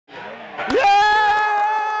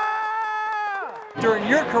During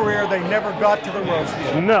your career, they never got to the roast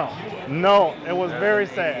field. No, it was very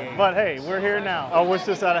sad. But hey, we're here now. I wish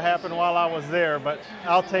this had happened while I was there, but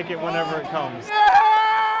I'll take it whenever it comes.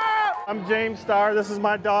 I'm James Starr. This is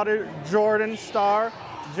my daughter, Jordan Starr.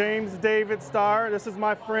 James David Starr. This is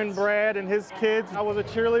my friend Brad and his kids. I was a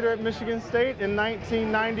cheerleader at Michigan State in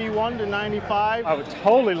 1991 to 95. I would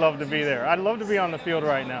totally love to be there. I'd love to be on the field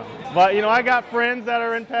right now. But you know, I got friends that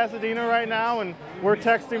are in Pasadena right now, and we're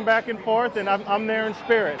texting back and forth, and I'm there in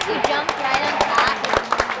spirit. You jumped right on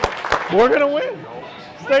top. We're gonna win.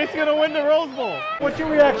 State's gonna win the Rose Bowl. What's your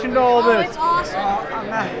reaction to all this? It's awesome. I'm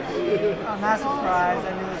not surprised.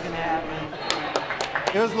 I knew it was going to happen.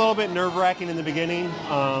 It was a little bit nerve-wracking in the beginning,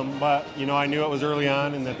 but you know, I knew it was early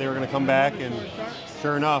on and that they were going to come back, and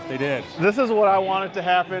sure enough, they did. This is what I wanted to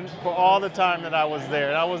happen for all the time that I was there.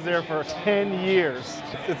 And I was there for 10 years.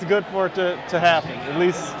 It's good for it to happen, at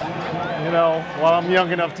least, you know, while I'm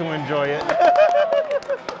young enough to enjoy it.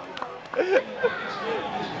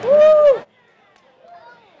 Woo!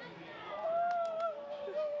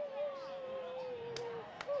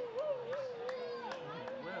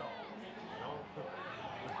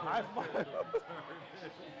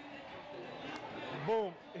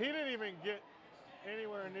 Boom. He didn't even get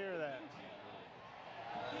anywhere near that.